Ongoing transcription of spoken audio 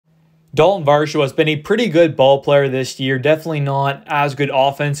Daulton Varsho has been a pretty good ball player this year. Definitely not as good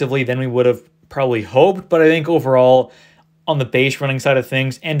offensively than we would have probably hoped, but I think overall on the base running side of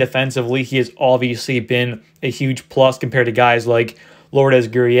things and defensively, he has obviously been a huge plus compared to guys like Lourdes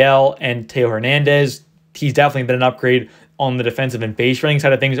Gurriel and Teo Hernandez. He's definitely been an upgrade on the defensive and base running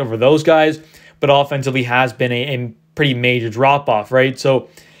side of things over those guys, but offensively has been a pretty major drop-off, right? So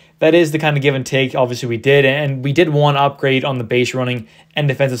that is the kind of give and take, obviously, we did. And we did want to upgrade on the base running and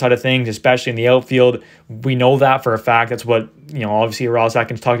defensive side of things, especially in the outfield. We know that for a fact. That's what, obviously, Ross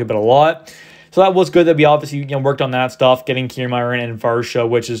Atkins talked about a lot. So that was good that we obviously worked on that stuff, getting Kiermaier and Varsho,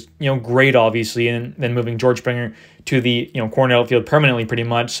 which is great, obviously, and then moving George Springer to the corner outfield permanently, pretty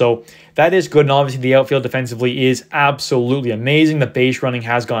much. So that is good, and obviously the outfield defensively is absolutely amazing. The base running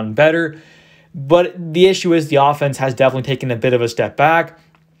has gotten better, but the issue is the offense has definitely taken a bit of a step back.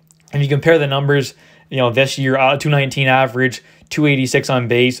 If you compare the numbers, this year, 219 average, 286 on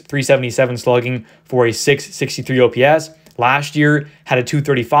base, 377 slugging for a 663 OPS. Last year had a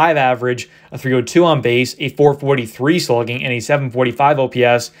 235 average, a 302 on base, a 443 slugging, and a 745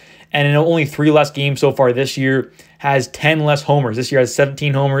 OPS. And in only 3 less games so far this year, has 10 less homers. This year has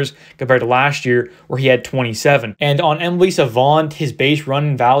 17 homers compared to last year where he had 27. And on MLB Savant, his base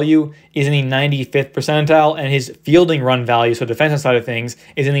run value is in the 95th percentile, and his fielding run value, so defensive side of things,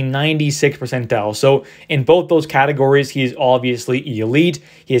 is in the 96th percentile. So in both those categories, he is obviously elite.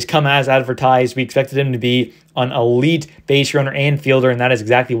 He has come as advertised. We expected him to be an elite base runner and fielder, and that is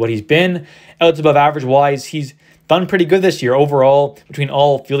exactly what he's been. Outs above average wise, he's done pretty good this year. Overall, between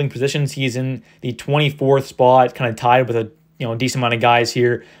all fielding positions, he's in the 24th spot, kind of tied with a decent amount of guys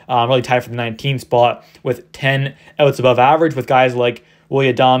here. Really tied for the 19th spot with 10 outs above average with guys like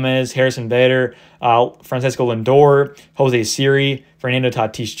Willy Adames, Harrison Bader, Francisco Lindor, Jose Siri, Fernando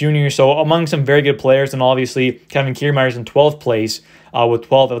Tatis Jr. So among some very good players, and obviously Kevin Kiermaier's in 12th place with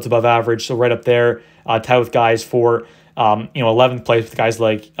 12 outs above average. So right up there, tied with guys for 11th place with guys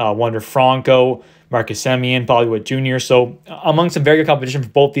like Wander Franco, Marcus Semien, Bollywood Jr. So among some very good competition for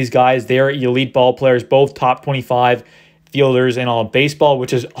both these guys. They are elite ball players, both top 25 fielders in all of baseball,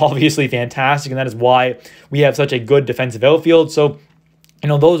 which is obviously fantastic, and that is why we have such a good defensive outfield. So,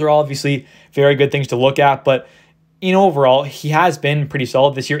 those are obviously very good things to look at, but, overall, he has been pretty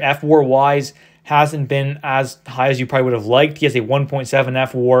solid this year. F-WAR-wise, hasn't been as high as you probably would have liked. He has a 1.7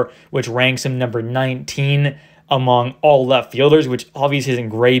 F-WAR, which ranks him number 19 among all left fielders, which obviously isn't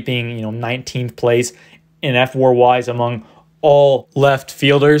great, being 19th place in F-WAR-wise among all left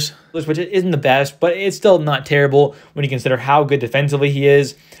fielders, which isn't the best, but it's still not terrible when you consider how good defensively he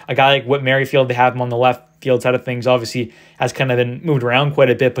is. A guy like Whit Merrifield, they have him on the left field side of things, obviously has kind of been moved around quite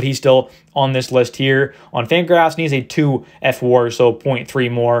a bit, but he's still on this list here. On Fangraphs, and he's a 2 F-WAR, so 0.3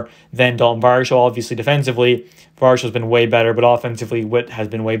 more than Daulton Varsho. Obviously, defensively, Varsho's been way better, but offensively, Whit has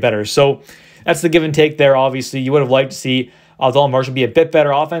been way better. So that's the give and take there, obviously. You would have liked to see Daulton Varsho be a bit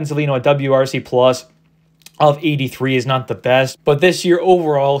better offensively. A WRC plus of 83 is not the best. But this year,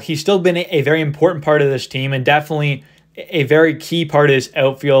 overall, he's still been a very important part of this team and definitely a very key part of his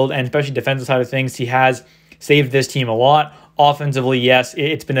outfield and especially defensive side of things. He has saved this team a lot. Offensively, yes,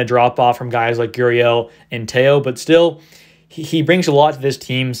 it's been a drop-off from guys like Gurriel and Teo, but still, he brings a lot to this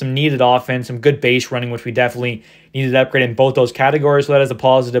team, some needed offense, some good base running, which we definitely needed to upgrade in both those categories, so that is a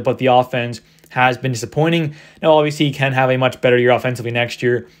positive, but the offense has been disappointing. Now, obviously, he can have a much better year offensively next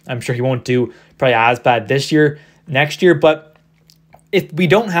year. I'm sure he won't do probably as bad next year, but if we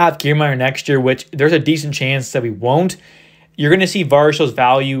don't have Kiermaier next year, which there's a decent chance that we won't, you're going to see Varsho's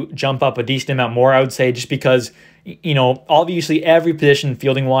value jump up a decent amount more, I would say, just because, obviously every position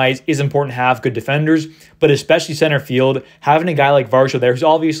fielding-wise is important to have good defenders, but especially center field, having a guy like Varsho there, who's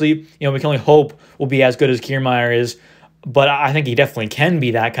obviously, we can only hope will be as good as Kiermaier is, but I think he definitely can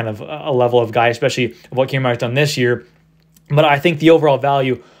be that kind of a level of guy, especially what Kiermaier's done this year. But I think the overall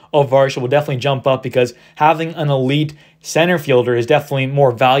value of Varsho will definitely jump up because having an elite center fielder is definitely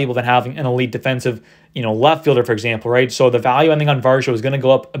more valuable than having an elite defensive, left fielder, for example, right? So the value, I think, on Varsho is going to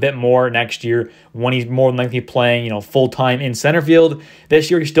go up a bit more next year when he's more than likely playing, full-time in center field.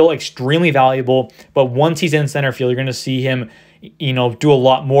 This year, he's still extremely valuable, but once he's in center field, you're going to see him, do a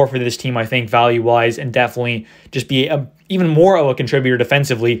lot more for this team, I think, value-wise, and definitely just be even more of a contributor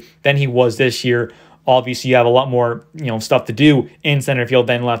defensively than he was this year. Obviously, you have a lot more, stuff to do in center field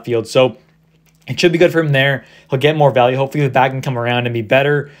than left field. So it should be good for him there. He'll get more value. Hopefully, the bat can come around and be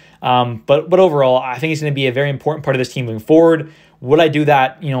better. But overall, I think he's going to be a very important part of this team moving forward. Would I do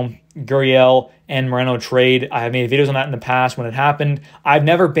that, Gurriel and Moreno trade? I have made videos on that in the past when it happened. I've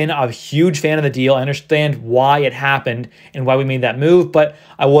never been a huge fan of the deal. I understand why it happened and why we made that move, but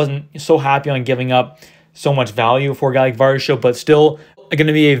I wasn't so happy on giving up so much value for a guy like Varsho. But still, going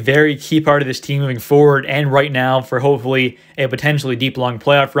to be a very key part of this team moving forward and right now for hopefully a potentially deep, long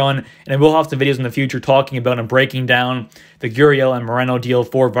playoff run. And I will have some videos in the future talking about and breaking down the Gurriel and Moreno deal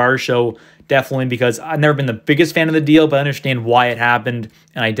for Varsho, definitely, because I've never been the biggest fan of the deal, but I understand why it happened.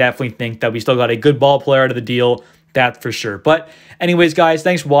 And I definitely think that we still got a good ball player out of the deal. That's for sure. But anyways, guys,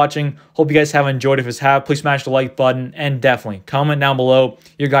 thanks for watching. Hope you guys have enjoyed. If you have, please smash the like button and definitely comment down below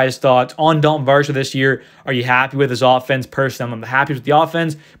your guys' thoughts on Daulton Varsho this year. Are you happy with his offense? Personally, I'm happy with the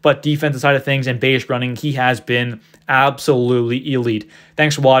offense, but defensive side of things and base running, he has been absolutely elite.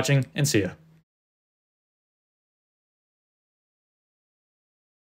 Thanks for watching and see ya.